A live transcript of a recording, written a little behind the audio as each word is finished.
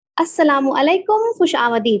Assalamu alaikum, Khush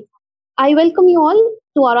Amadid. I welcome you all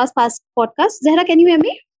to Aura's past podcast. Zahra, can you hear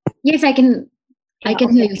me? Yes, I can. I Yeah,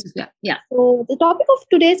 can hear okay. you, Sophia. Yeah. So the topic of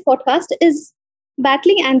today's podcast is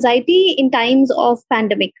battling anxiety in times of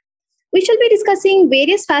pandemic. We shall be discussing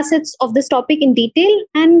various facets of this topic in detail,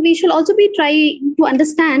 and we shall also be trying to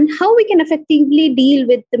understand how we can effectively deal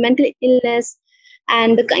with the mental illness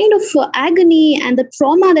and the kind of agony and the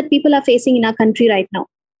trauma that people are facing in our country right now.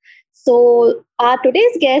 So, our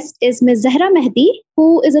today's guest is Ms. Zahra Mehdi, who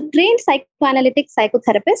is a trained psychoanalytic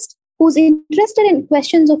psychotherapist who's interested in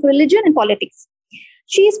questions of religion and politics.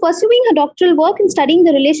 She is pursuing her doctoral work in studying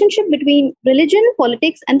the relationship between religion,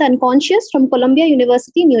 politics, and the unconscious from Columbia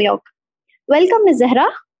University, New York. Welcome, Ms. Zahra.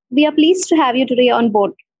 We are pleased to have you today on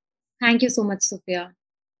board. Thank you so much, Sophia.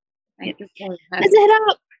 Yeah. Thank you for Ms. having me.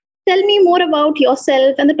 Zahra, tell me more about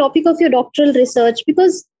yourself and the topic of your doctoral research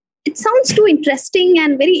because it sounds too interesting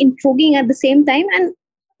and very intriguing at the same time, and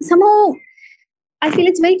somehow I feel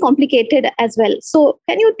it's very complicated as well. So,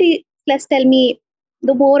 can you let's tell me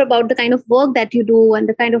the more about the kind of work that you do and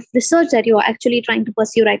the kind of research that you are actually trying to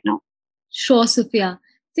pursue right now? Sure, Sophia.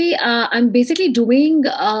 See, I'm basically doing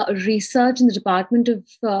research in the Department of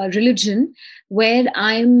Religion, where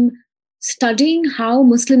I'm studying how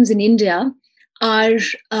Muslims in India are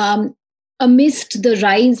amidst the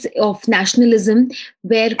rise of nationalism,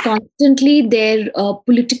 where constantly their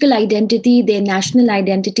political identity, their national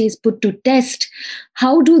identity is put to test.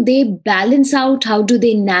 How do they balance out? How do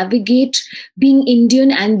they navigate being Indian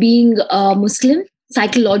and being Muslim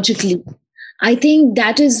psychologically? I think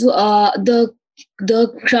that is the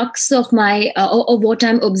crux of my of what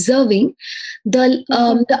I'm observing.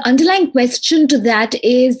 The underlying question to that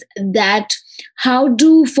is that how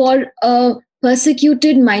do for a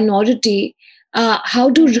persecuted minority,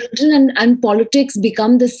 how do religion and politics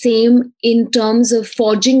become the same in terms of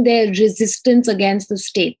forging their resistance against the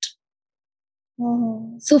state?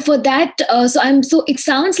 So for that, so it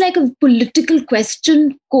sounds like a political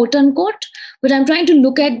question, quote unquote, but I'm trying to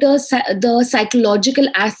look at the psychological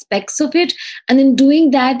aspects of it, and in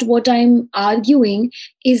doing that, what I'm arguing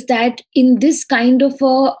is that in this kind of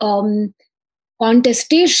a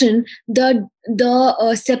contestation, the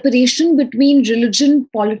separation between religion,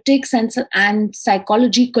 politics, and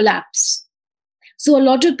psychology collapse. So a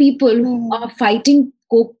lot of people who are fighting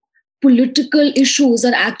political issues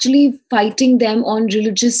are actually fighting them on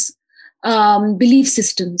religious belief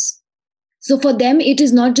systems. So for them, it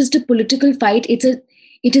is not just a political fight; it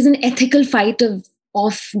is an ethical fight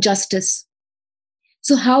of justice.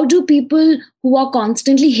 So how do people who are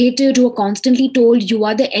constantly hated, who are constantly told you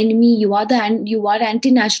are the enemy, you are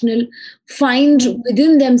anti-national, find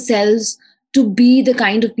within themselves to be the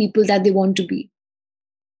kind of people that they want to be?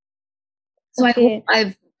 So I hope Okay.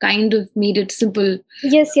 I've kind of made it simple.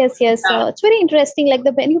 Yes, yes, yes. It's very interesting. Like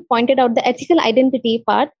the when you pointed out the ethical identity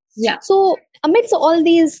part. Yeah. So amidst all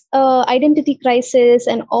these identity crisis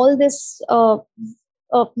and all this,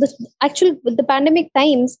 this actually with the pandemic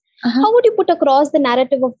times, Uh-huh. how would you put across the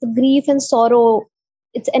narrative of the grief and sorrow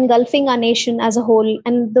it's engulfing our nation as a whole,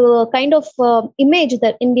 and the kind of image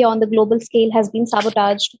that India on the global scale has been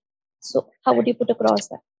sabotaged? So how would you put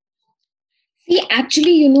across that? See,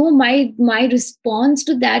 actually, my response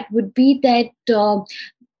to that would be that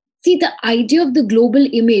see, the idea of the global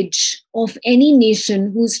image of any nation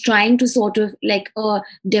who's trying to sort of like a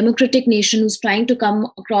democratic nation who's trying to come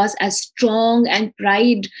across as strong and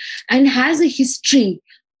pride and has a history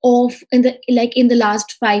of in the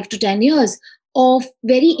last 5 to 10 years of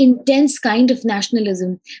very intense kind of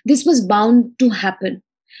nationalism. This was bound to happen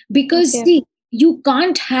because Okay. see, you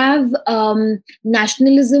can't have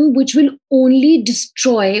nationalism which will only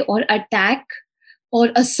destroy or attack or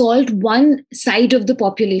assault one side of the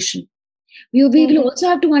population. We will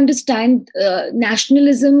also have to understand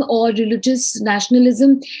nationalism or religious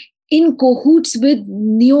nationalism in cahoots with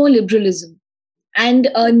neoliberalism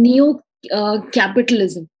and neo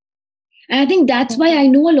capitalism. And I think that's why I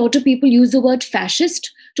know a lot of people use the word fascist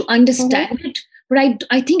to understand it, but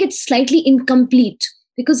I think it's slightly incomplete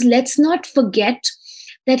because let's not forget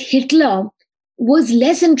that Hitler was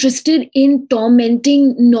less interested in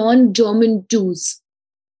tormenting non German Jews.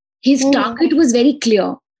 His target was very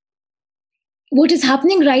clear. What is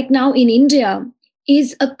happening right now in India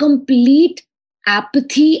is a complete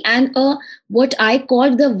apathy and a what I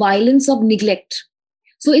call the violence of neglect.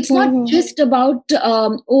 So it's not just about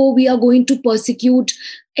we are going to persecute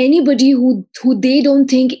anybody who they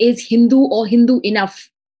don't think is Hindu or Hindu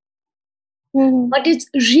enough. But it's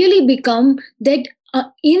really become that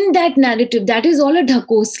in that narrative, that is all a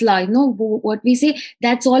dhakosla, what we say,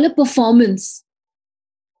 that's all a performance.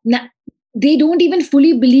 They don't even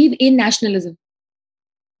fully believe in nationalism.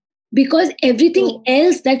 because everything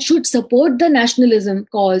else that should support the nationalism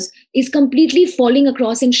cause is completely falling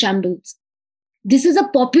across in shambles. This is a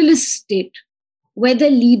populist state where the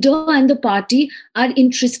leader and the party are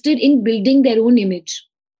interested in building their own image.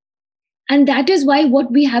 And that is why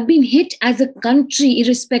what we have been hit as a country,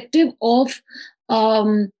 irrespective of,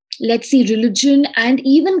 let's see, religion and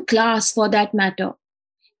even class for that matter,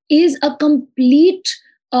 is a complete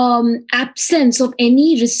absence of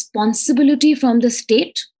any responsibility from the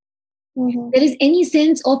state. There is any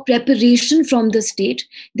sense of preparation from the state.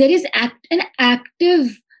 There is an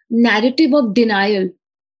active narrative of denial.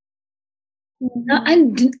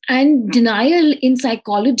 And denial in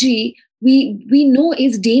psychology, we know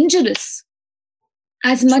is dangerous.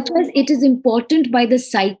 As much as it is important by the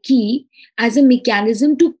psyche as a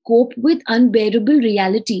mechanism to cope with unbearable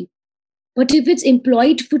reality. But if it's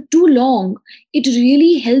employed for too long, it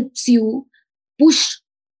really helps you push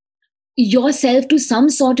yourself to some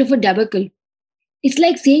sort of a debacle. It's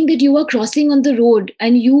like saying that you are crossing on the road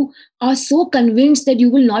and you are so convinced that you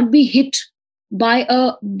will not be hit by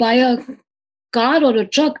a car or a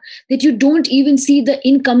truck that you don't even see the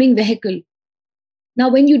incoming vehicle. Now,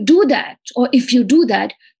 when you do that, or if you do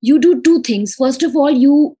that, you do two things. First of all,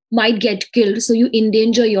 you might get killed, so you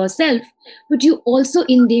endanger yourself, but you also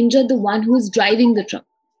endanger the one who is driving the truck.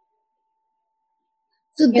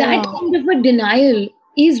 So that kind of a denial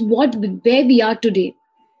is where we are today.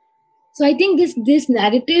 So I think this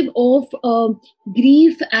narrative of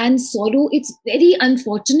grief and sorrow, it's very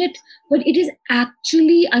unfortunate, but it is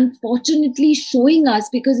actually unfortunately showing us,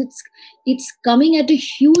 because it's coming at a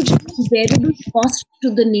huge unbearable cost to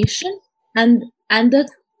the nation and the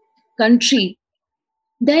country,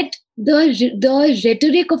 that the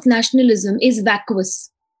rhetoric of nationalism is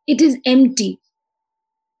vacuous. It is empty.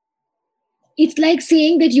 It's like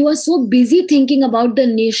saying that you are so busy thinking about the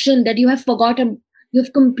nation that you have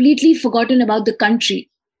completely forgotten about the country.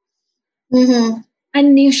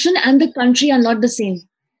 And nation and the country are not the same.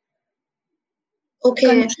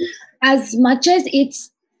 Okay. Country, as much as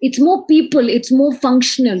it's more people, it's more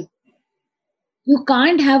functional. You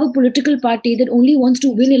can't have a political party that only wants to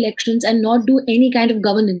win elections and not do any kind of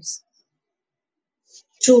governance.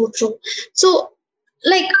 True. So,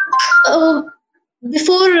 like,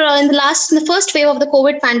 before in the first wave of the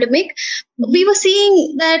COVID pandemic, we were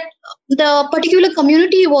seeing that the particular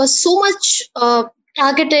community was so much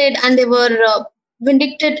targeted, and they were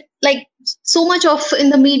vindicted, like so much of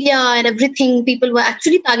in the media and everything. People were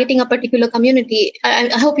actually targeting a particular community. I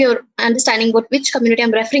hope you're understanding which community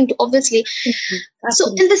I'm referring to, obviously.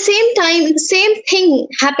 So in the same time, the same thing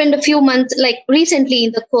happened a few months, like recently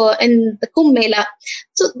in the Kumbh Mela.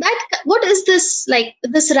 So that, what is this, like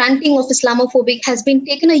this ranting of Islamophobic has been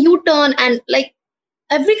taken a U-turn, and like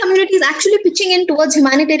every community is actually pitching in towards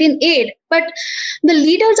humanitarian aid, but the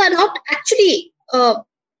leaders are not actually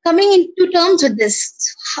coming into terms with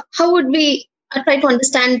this. How would we try to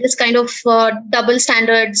understand this kind of double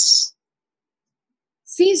standards?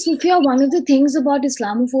 See, Sufia, one of the things about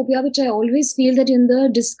Islamophobia, which I always feel that in the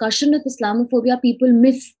discussion of Islamophobia people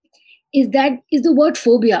miss, is the word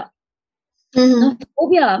phobia. Now,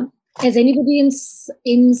 phobia, as anybody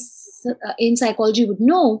in psychology would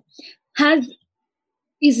know,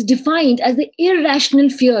 is defined as the irrational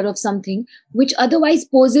fear of something which otherwise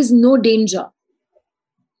poses no danger,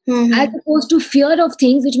 as opposed to fear of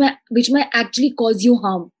things which might actually cause you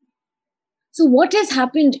harm. So what has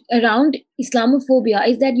happened around Islamophobia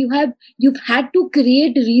is that you've had to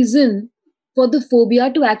create reason for the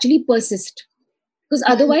phobia to actually persist, because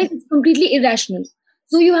otherwise it's completely irrational.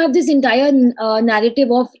 So you have this entire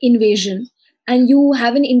narrative of invasion, and you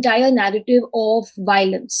have an entire narrative of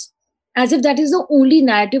violence, as if that is the only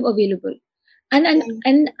narrative available.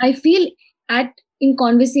 And I feel in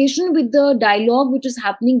conversation with the dialogue which is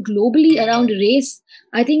happening globally around race,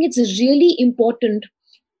 I think it's really important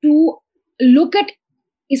to look at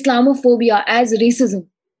Islamophobia as racism,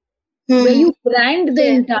 where you brand the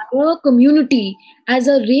entire community as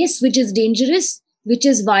a race which is dangerous, which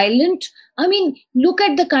is violent. I mean, look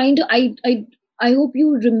at the kind of, I hope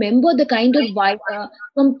you remember the kind of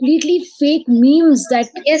completely fake memes that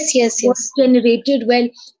was generated, where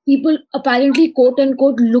people apparently quote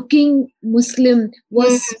unquote looking Muslim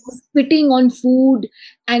was spitting on food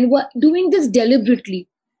and were doing this deliberately.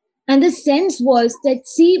 And the sense was that,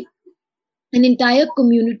 see, an entire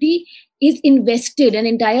community is invested, an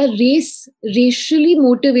entire race racially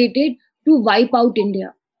motivated to wipe out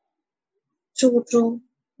India. True.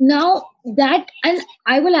 Now that, and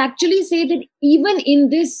I will actually say that even in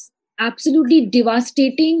this absolutely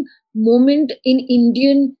devastating moment in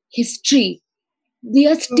Indian history,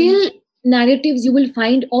 there are still narratives you will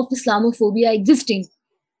find of Islamophobia existing.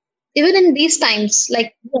 even in these times,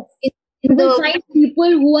 like Yes. in, You in will the. find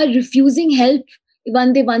people who are refusing help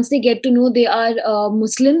once they get to know they are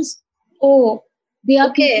Muslims. Oh, They are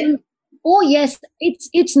okay. people. Oh yes,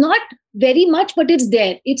 it's not very much, but it's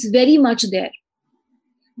there. It's very much there.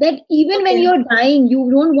 That even when Okay. you're dying, you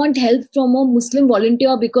don't want help from a Muslim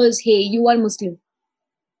volunteer because hey, you are Muslim.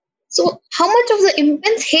 So, how much of the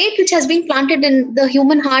immense hate which has been planted in the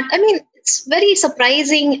human heart? I mean, it's very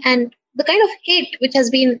surprising, and the kind of hate which has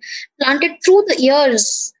been planted through the years.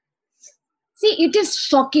 See, it is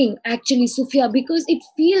shocking actually, Sophia, because it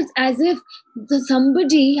feels as if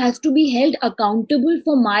somebody has to be held accountable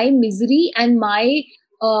for my misery and my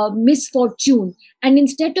misfortune. And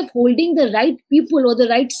instead of holding the right people or the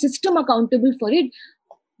right system accountable for it,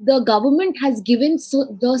 the government has given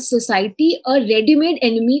the society a ready made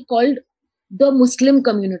enemy called the Muslim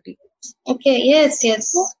community. Okay, yes, So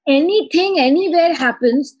yes. anything, anywhere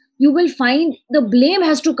happens, you will find the blame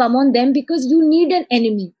has to come on them because you need an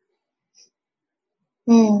enemy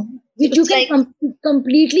So which you it's can like,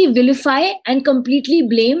 completely vilify and completely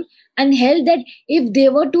blame and held that if they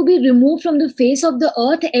were to be removed from the face of the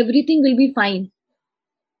earth, everything will be fine.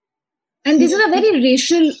 And this is a very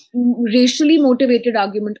racially motivated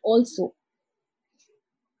argument also.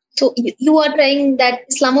 so you are trying that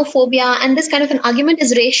Islamophobia and this kind of an argument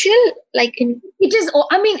is racial, like in. It is,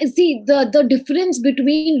 I mean, see, the difference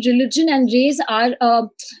between religion and race are,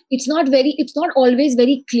 it's not always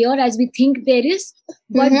very clear as we think there is,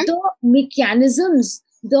 but Mm-hmm. the mechanisms,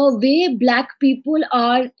 the way black people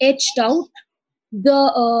are etched out,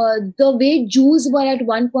 the way Jews were at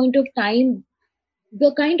one point of time,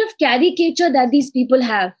 the kind of caricature that these people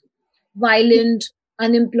have, violent,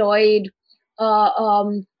 unemployed,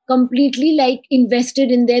 completely like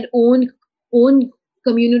invested in their own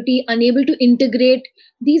community, unable to integrate.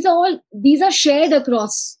 These are shared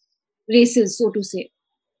across races, so to say.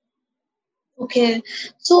 Okay,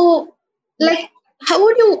 so like, how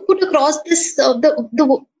would you put across this?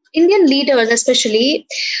 The Indian leaders, especially,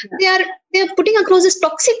 Yeah. they are putting across this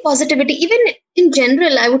toxic positivity. Even in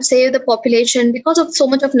general, I would say the population, because of so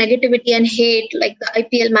much of negativity and hate, like the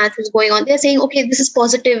IPL match is going on, they're saying, okay, this is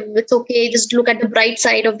positive. It's okay. Just look at the bright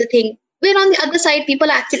side of the thing. Where on the other side,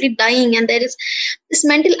 people are actually dying, and there is this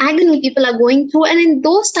mental agony people are going through. And in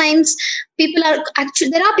those times, people are actually,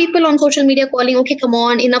 there are people on social media calling, okay, come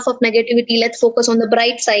on, enough of negativity, let's focus on the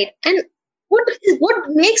bright side. And what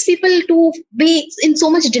makes people to be in so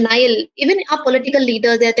much denial? Even our political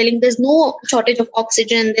leaders, they're telling there's no shortage of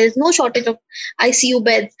oxygen, there's no shortage of ICU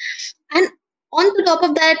beds. And on the top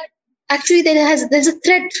of that, actually there's a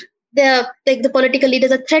threat. They're like, the political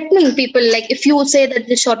leaders are threatening people, like, if you say that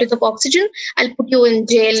there's shortage of oxygen, I'll put you in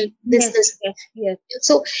jail, Yes, this. yes, yes.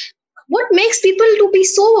 So what makes people to be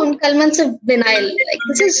so in calmness of denial? Like,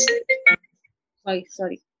 this is.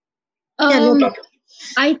 Sorry. Yeah, no Um, problem.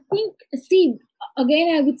 I think, see,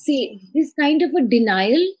 again, I would say this kind of a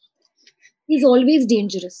denial is always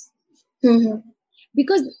dangerous. Mm-hmm.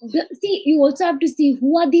 Because see, you also have to see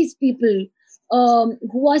who are these people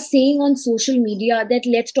who are saying on social media that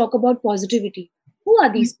let's talk about positivity. Who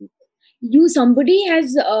are these people? Somebody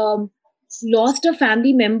has lost a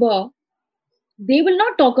family member, they will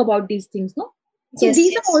not talk about these things, no? So Yes,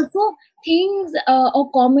 these are yes. also things or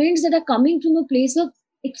comments that are coming from a place of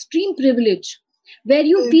extreme privilege, where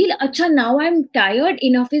you feel acha, now I'm tired,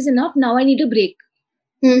 enough is enough, now I need a break.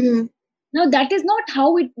 Mm-hmm. Now that is not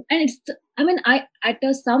how it, and it's, I mean, I at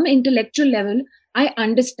some intellectual level I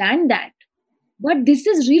understand that, but this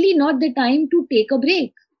is really not the time to take a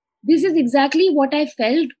break. This is exactly what I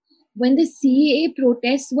felt when the CAA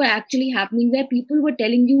protests were actually happening, where people were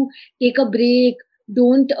telling you take a break,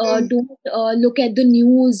 don't look at the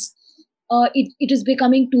news, it is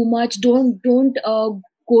becoming too much, don't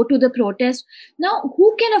go to the protest. Now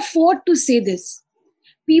who can afford to say this?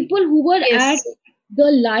 People who were at Yes. the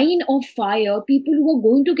line of fire, people who are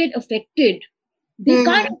going to get affected, they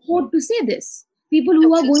can't Mm-hmm. afford to say this. People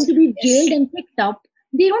who are going to be jailed Yes. and picked up,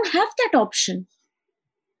 they don't have that option.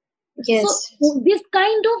 So Yes. this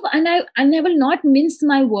kind of, and I will not mince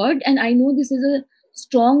my word, and I know this is a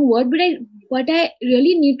strong word, but I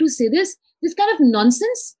really need to say this kind of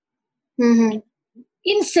nonsense, Mm-hmm.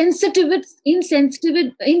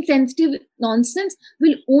 insensitive nonsense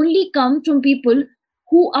will only come from people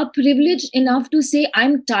who are privileged enough to say,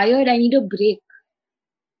 I'm tired, I need a break.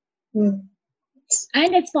 Mm.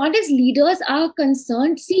 And as far as leaders are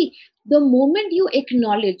concerned, see, the moment you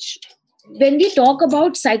acknowledge, when we talk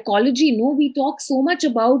about psychology, no, we talk so much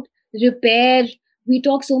about repair, we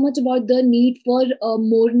talk so much about the need for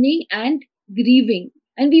mourning and grieving,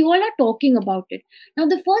 and we all are talking about it. Now,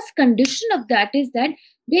 the first condition of that is that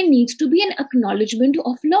there needs to be an acknowledgement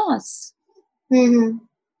of loss.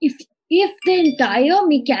 If the entire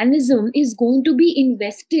mechanism is going to be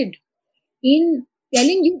invested in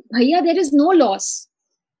telling you, bhaiya, there is no loss.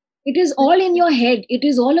 It is all in your head. It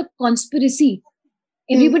is all a conspiracy.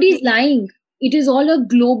 Everybody is lying. It is all a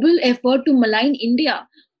global effort to malign India.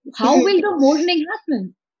 How will the mourning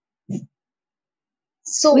happen?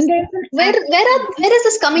 So where is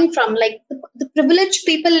this coming from? Like the privileged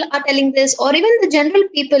people are telling this, or even the general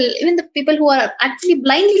people, even the people who are actually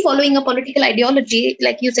blindly following a political ideology,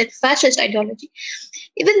 like you said, fascist ideology,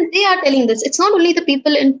 even they are telling this. It's not only the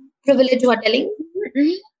people in privilege who are telling.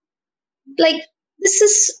 Like this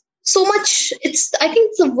is so much. I think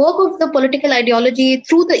it's the work of the political ideology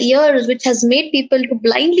through the years which has made people to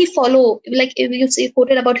blindly follow. Like if you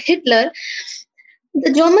quoted about Hitler,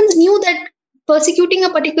 the Germans knew that persecuting a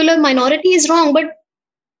particular minority is wrong, but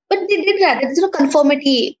they did that. It's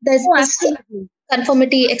conformity. There's this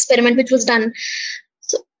conformity experiment which was done.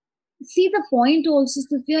 So, see, the point also,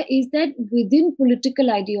 Sophia, is that within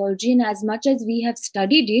political ideology, and as much as we have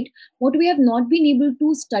studied it, what we have not been able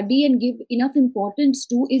to study and give enough importance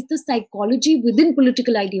to is the psychology within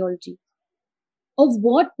political ideology, of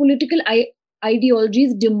what political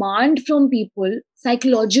ideologies demand from people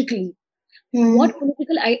psychologically.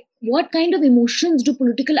 What kind of emotions do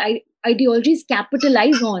political ideologies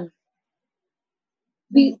capitalize on?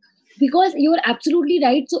 Because you're absolutely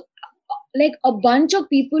right. So, like a bunch of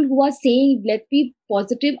people who are saying let's be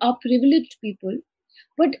positive are privileged people,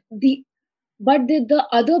 but the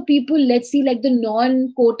other people, let's see, like the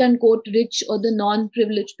non quote unquote rich or the non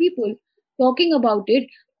privileged people talking about it,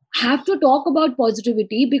 have to talk about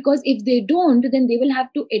positivity, because if they don't, then they will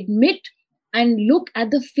have to admit and look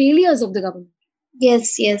at the failures of the government.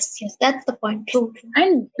 Yes, that's the point. True.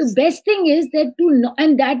 And the best thing is that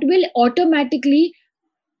and that will automatically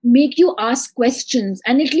make you ask questions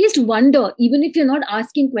and at least wonder, even if you're not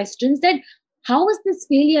asking questions, that how is this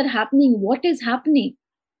failure happening? What is happening?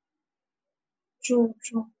 True.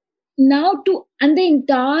 Now and the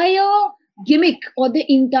entire gimmick or the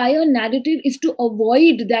entire narrative is to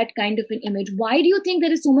avoid that kind of an image. Why do you think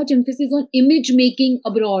there is so much emphasis on image making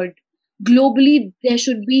abroad? Globally, there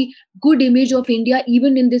should be good image of India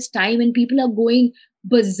even in this time, and people are going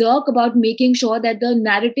berserk about making sure that the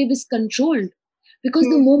narrative is controlled. Because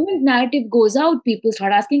the moment narrative goes out, people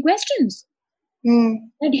start asking questions.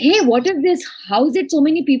 That, hey, what is this? How is it so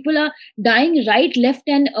many people are dying right, left,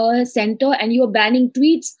 and center, and you are banning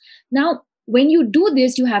tweets? Now, when you do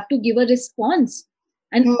this, you have to give a response.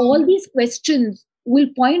 And all these questions will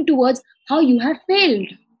point towards how you have failed.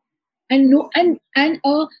 And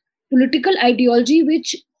a political ideology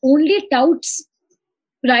which only touts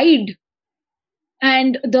pride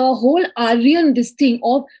and the whole Aryan, this thing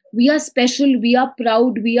of we are special, we are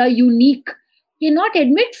proud, we are unique, cannot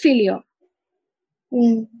admit failure.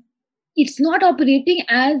 It's not operating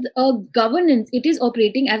as a governance, it is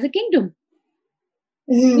operating as a kingdom,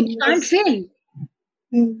 which can't fail.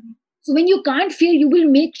 So when you can't fail, you will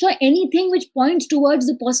make sure anything which points towards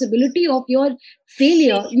the possibility of your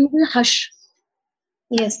failure, you will hush.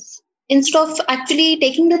 Yes. Instead of actually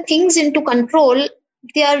taking the things into control,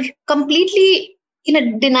 they are completely in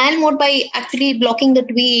a denial mode by actually blocking the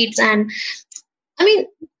tweets. And I mean,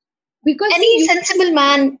 because any sensible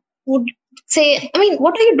man would say, I mean,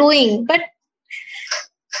 what are you doing? But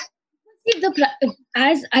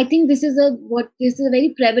as I think this is a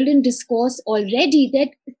very prevalent discourse already, that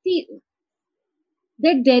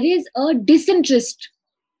there is a disinterest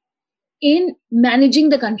in managing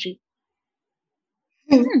the country.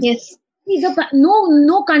 Yes.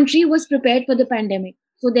 No country was prepared for the pandemic.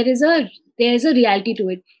 So there is a reality to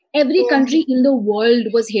it. Every country in the world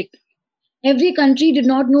was hit. Every country did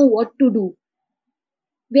not know what to do.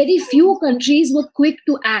 Very few countries were quick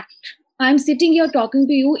to act. I'm sitting here talking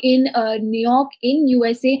to you in New York, in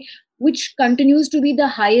USA, which continues to be the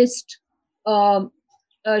highest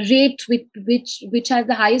rate, which has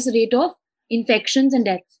the highest rate of infections and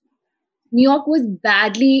deaths. New York was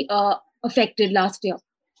badly affected last year.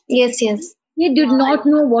 Yes. They did not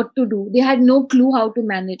know what to do. They had no clue how to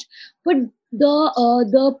manage. But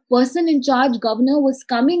the person in charge, governor, was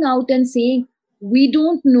coming out and saying, we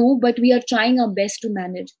don't know, but we are trying our best to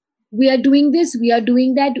manage. We are doing this, we are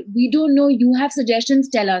doing that. We don't know. You have suggestions,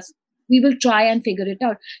 tell us. We will try and figure it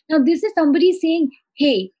out. Now, this is somebody saying,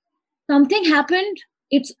 hey, something happened.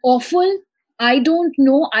 It's awful. I don't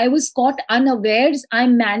know. I was caught unawares.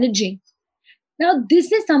 I'm managing. Now,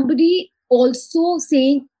 this is somebody also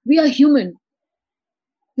saying, we are human.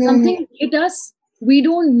 Something hit us. We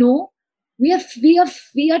don't know. We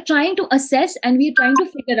are trying to assess and we are trying to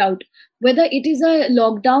figure out. whether it is a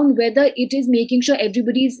lockdown, whether it is making sure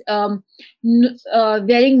everybody's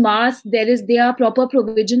wearing masks, there are proper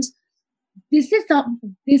provisions. This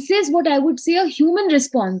is what I would say a human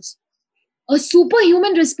response. A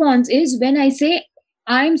superhuman response is when I say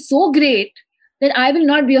I'm so great that I will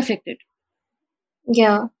not be affected.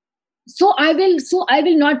 Yeah. So I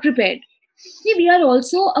will not prepare. See, we are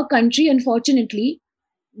also a country, unfortunately,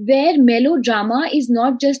 where melodrama is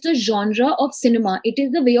not just a genre of cinema, it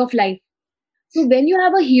is the way of life. So when you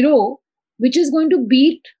have a hero which is going to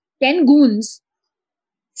beat 10 goons,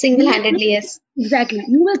 Single-handedly, yes. exactly,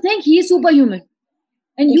 you will think he is superhuman.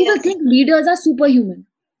 And you will Yes. think leaders are superhuman.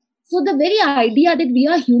 So the very idea that we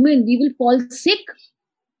are human, we will fall sick,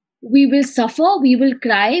 we will suffer, we will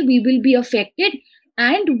cry, we will be affected,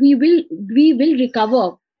 and we will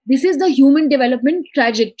recover. This is the human development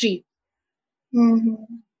trajectory. Mhm.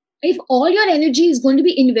 If all your energy is going to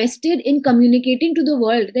be invested in communicating to the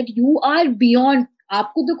world that you are beyond,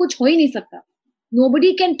 आपको तो कुछ हो ही नहीं सकता.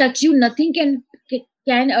 Nobody can touch you, nothing can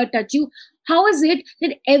touch you. How is it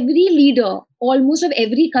that every leader, almost of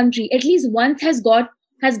every country, at least once has got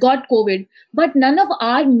COVID, but none of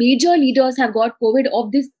our major leaders have got COVID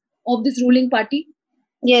of this ruling party?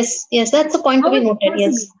 Yes, that's the point to How be is it noted.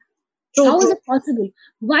 Yes. possible? True, How is true. it possible?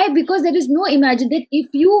 Why? Because there is no imagine that if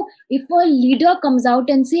a leader comes out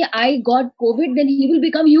and say I got COVID, then he will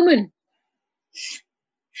become human.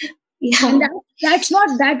 Yeah. And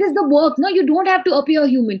that is the work. No, you don't have to appear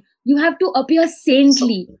human. You have to appear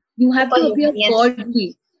saintly. You have to appear Superhuman, yes.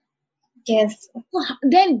 godly. Yes. So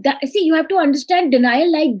then see, you have to understand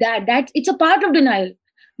denial like that. It's a part of denial.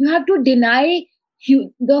 You have to deny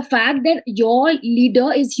the fact that your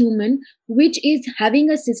leader is human, which is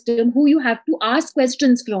having a system who you have to ask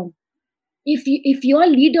questions from. If your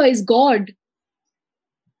leader is God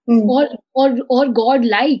Hmm. or God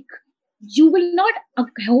like, you will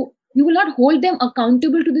not hold them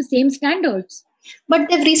accountable to the same standards. But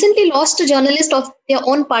they've recently lost a journalist of their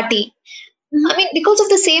own party. Mhm. I mean, because of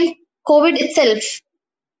the same COVID itself.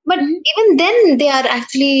 But Mhm. even then, they are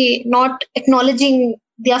actually not acknowledging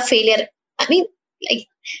their failure. I mean, like,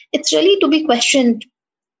 it's really to be questioned.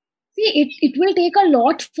 See, it will take a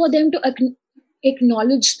lot for them to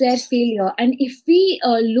acknowledge their failure. And if we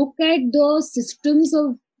look at the systems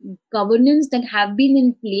of governance that have been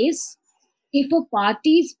in place, if a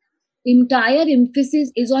party's entire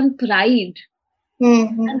emphasis is on pride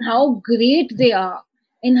Mhm. and how great they are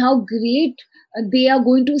and how great they are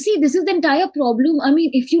going to see, this is the entire problem. I mean,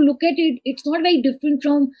 if you look at it, it's not very different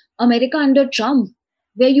from America under Trump,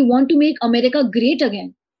 where you want to make America great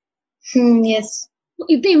again. Yes. So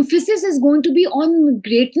if the emphasis is going to be on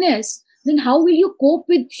greatness, then how will you cope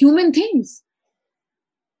with human things?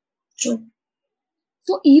 True.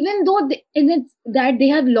 So even though that they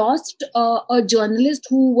have lost a journalist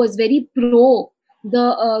who was very pro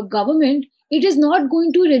the government, it is not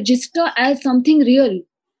going to register as something real.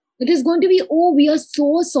 It is going to be, oh, we are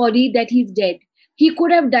so sorry that he's dead. He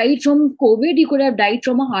could have died from COVID. He could have died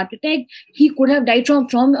from a heart attack. He could have died from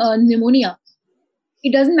pneumonia.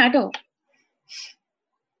 It doesn't matter.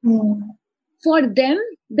 Hmm. For them,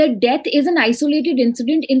 the death is an isolated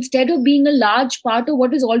incident instead of being a large part of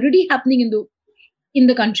what is already happening in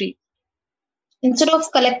the country. Instead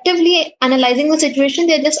of collectively analyzing the situation,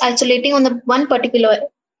 they're just isolating on the one particular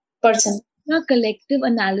person. A collective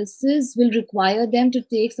analysis will require them to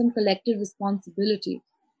take some collective responsibility.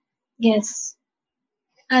 Yes.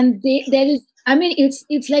 And there is, I mean,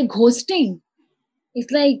 it's like ghosting.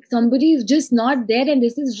 It's like somebody is just not there, and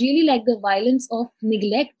this is really like the violence of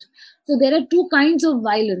neglect. So there are two kinds of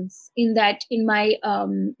violence in my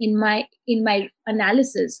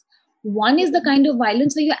analysis. One is the kind of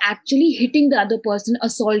violence where you're actually hitting the other person,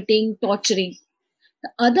 assaulting, torturing. The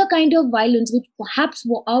other kind of violence, which perhaps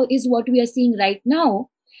is what we are seeing right now,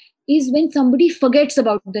 is when somebody forgets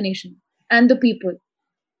about the nation and the people.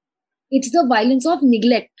 It's the violence of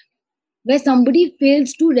neglect, where somebody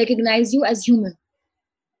fails to recognize you as human.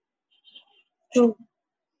 True.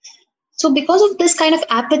 So, because of this kind of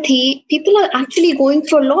apathy, people are actually going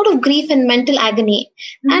through a lot of grief and mental agony.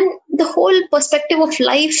 Mhm. And the whole perspective of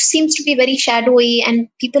life seems to be very shadowy, and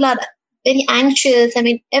people are very anxious. I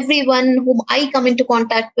mean, everyone whom I come into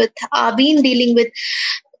contact with are been dealing with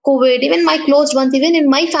COVID, even my close ones, even in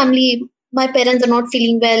my family. My parents are not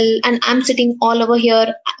feeling well, and I'm sitting all over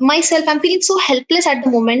here. Myself, I'm feeling so helpless at the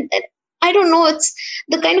moment that I don't know. It's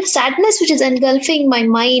the kind of sadness which is engulfing my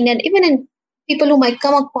mind, and even in people whom I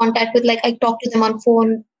come up contact with, like I talk to them on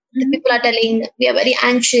phone. The Mhm. people are telling we are very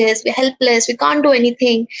anxious, we're helpless, we can't do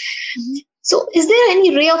anything. Mhm. So, is there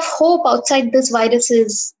any ray of hope outside this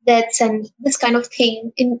viruses, deaths, and this kind of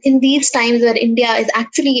thing in these times where India is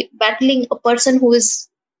actually battling a person who is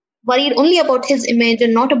worried only about his image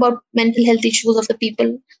and not about mental health issues of the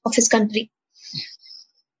people of his country?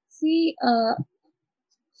 See,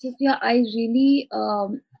 Sophia, I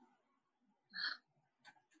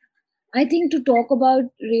think to talk about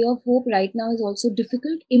ray of hope right now is also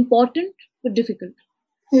difficult, important, but difficult.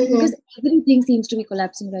 Mm-hmm. Because everything seems to be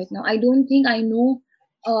collapsing right now. I don't think I know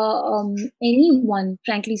anyone,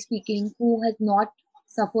 frankly speaking, who has not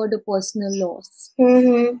suffered a personal loss.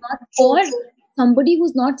 Mm-hmm. Or somebody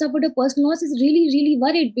who's not suffered a personal loss is really, really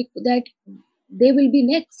worried that they will be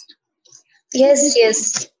next. Yes,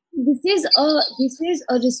 yes. This is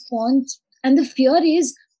a response, and the fear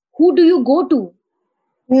is, who do you go to?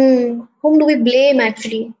 Whom do we blame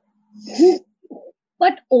actually? Who,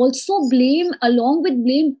 but also blame, along with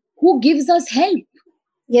blame, who gives us help?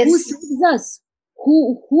 Yes. Who saves us,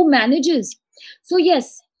 who manages. So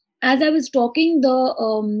yes, as I was talking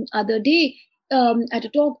the other day at a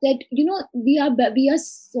talk, that we are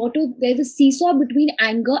sort of, there's a seesaw between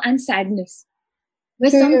anger and sadness,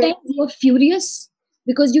 where sometimes you're furious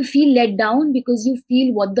because you feel let down, because you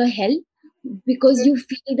feel what the hell, because you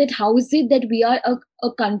feel that how is it that we are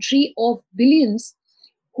a country of billions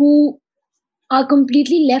who are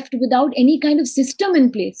completely left without any kind of system in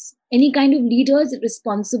place, any kind of leaders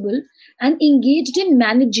responsible and engaged in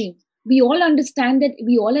managing. We all understand that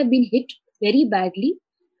we all have been hit very badly,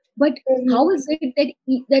 but how is it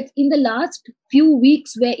that in the last few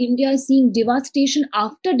weeks, where India is seeing devastation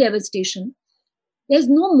after devastation, there's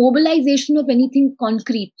no mobilization of anything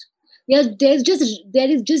concrete? There is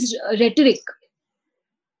just rhetoric.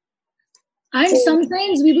 And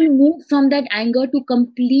sometimes we will move from that anger to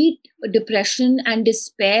complete depression and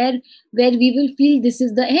despair, where we will feel this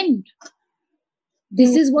is the end.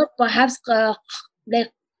 This is what perhaps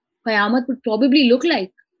like Qayamat would probably look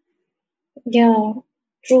like. Yeah,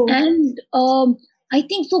 true. And I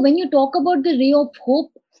think so. When you talk about the ray of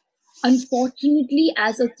hope, unfortunately,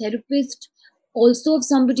 as a therapist, also of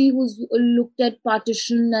somebody who's looked at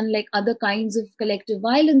partition and like other kinds of collective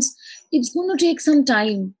violence, it's going to take some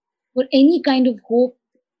time for any kind of hope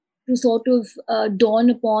to sort of dawn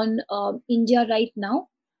upon India right now.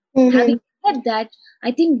 Having said that,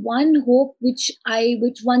 I think one hope which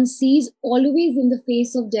one sees always in the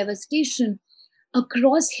face of devastation,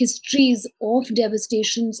 across histories of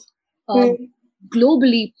devastations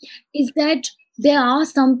globally, is that there are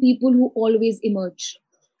some people who always emerge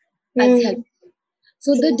as help.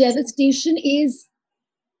 So the devastation is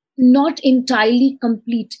not entirely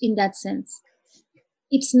complete in that sense.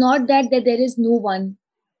 It's not that there is no one.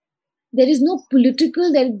 There is no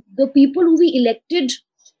political, the people who we elected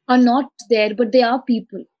are not there, but they are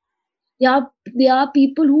people. They are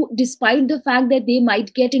people who, despite the fact that they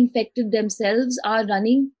might get infected themselves, are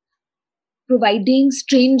running, providing.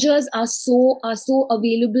 Strangers are so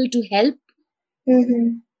available to help.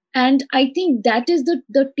 And I think that is the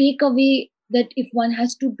takeaway, that if one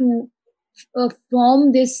has to do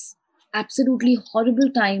from this absolutely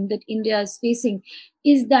horrible time that India is facing,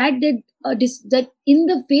 is that in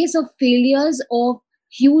the face of failures of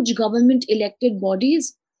huge government elected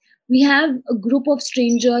bodies, we have a group of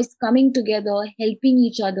strangers coming together, helping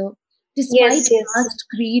each other, despite caste,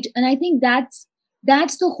 creed. And I think that's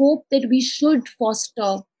the hope that we should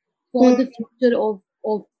foster for the future of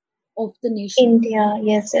the nation. India,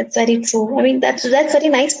 yes, it's very true. I mean, that's very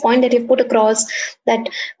nice point that you put across. That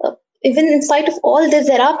even in spite of all this,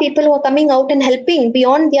 there are people who are coming out and helping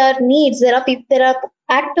beyond their needs. There are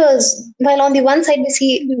actors. While on the one side we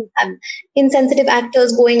see insensitive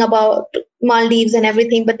actors going about Maldives and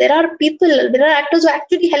everything, but there are actors who are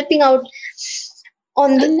actually helping out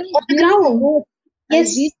on the ground.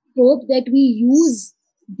 Yes, I hope that we use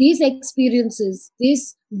these experiences,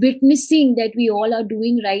 this witnessing that we all are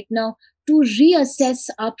doing right now, to reassess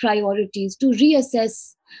our priorities, to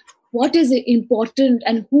reassess what is important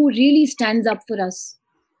and who really stands up for us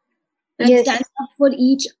and stands up for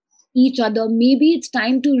each other. Maybe it's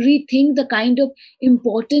time to rethink the kind of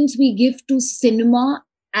importance we give to cinema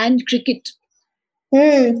and cricket.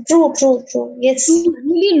 True. Yes. To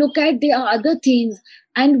really look at the other things.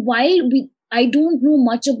 And while I don't know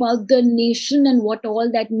much about the nation and what all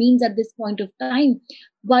that means at this point of time,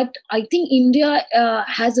 but I think India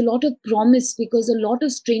has a lot of promise, because a lot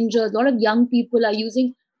of strangers, a lot of young people are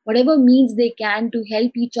using whatever means they can to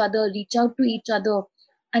help each other, reach out to each other.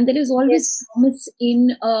 And there is always promise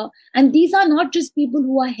in, and these are not just people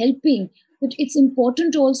who are helping, but it's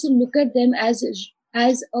important to also look at them as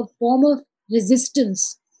a form of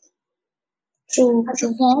resistance. True. As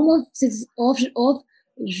a form of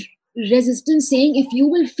resistance saying, if you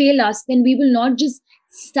will fail us, then we will not just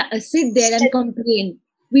sit there and complain.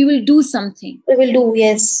 We will do something. We will do,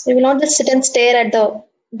 yes. We will not just sit and stare at the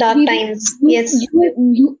dark We times. will, Yes.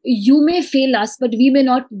 you may fail us, but we may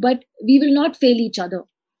not, but we will not fail each other.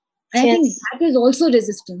 And I think Yes. that is also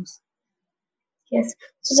resistance. Yes.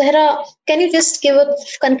 So, Zahra, can you just give a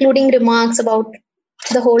concluding remarks about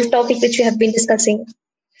the whole topic which we have been discussing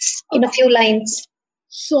in a few lines?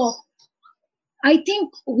 So I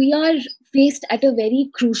think we are faced at a very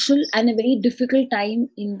crucial and a very difficult time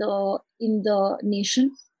in the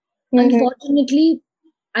nation. Mm-hmm. Unfortunately,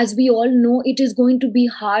 as we all know, it is going to be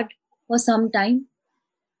hard for some time,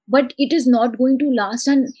 but it is not going to last,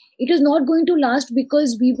 and it is not going to last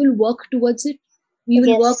because we will work towards it. We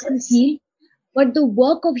will work Yes. and heal, but the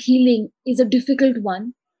work of healing is a difficult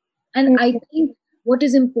one. And I think what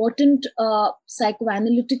is important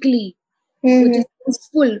psychoanalytically, what Mm-hmm. is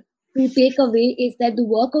useful to take away, is that the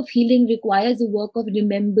work of healing requires the work of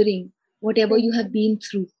remembering whatever you have been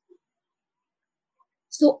through.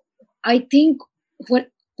 So I think for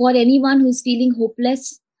anyone who's feeling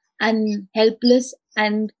hopeless and helpless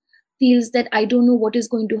and feels that I don't know what is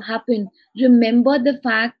going to happen, remember the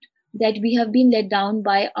fact that we have been let down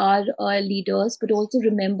by our leaders, but also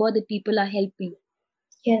remember that people are helping.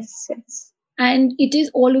 Yes. Yes. And it is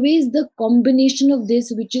always the combination of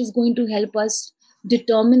this which is going to help us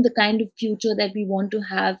determine the kind of future that we want to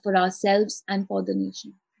have for ourselves and for the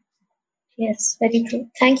nation. Yes, very true.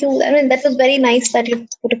 Thank you. I mean, that was very nice that you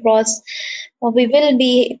put across. We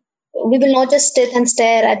will not just sit and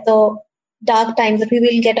stare at the dark times, but we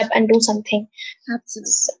will get up and do something.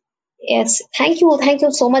 Absolutely. So, yes, thank you. Thank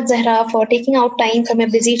you so much, Zahra, for taking out time from your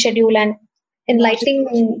busy schedule and enlightening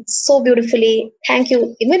me so beautifully. Thank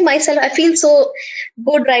you. Even myself, I feel so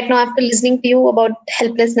good right now after listening to you about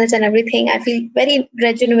helplessness and everything. I feel very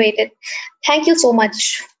rejuvenated. Thank you so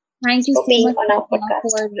much Thank you for so being much on our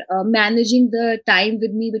podcast. for managing the time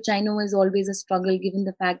with me, which I know is always a struggle given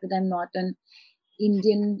the fact that I'm not an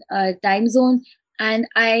Indian time zone. And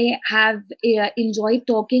I have enjoyed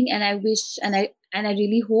talking, and I wish and I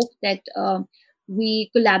really hope that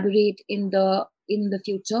we collaborate in the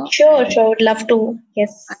future. Sure, And sure. Would love to. I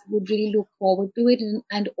Yes. would really look forward to it,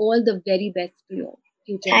 and all the very best to your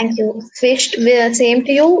future Thank endeavors. you. Same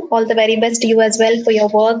to you. All the very best to you as well for your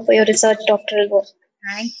work, for your research, doctoral work.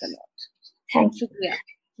 Thanks a lot. Thank you. Shukriya.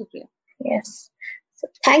 Shukriya. Yes. So,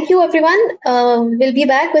 thank you, everyone. We'll be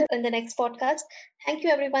back with in the next podcast. Thank you,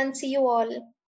 everyone. See you all.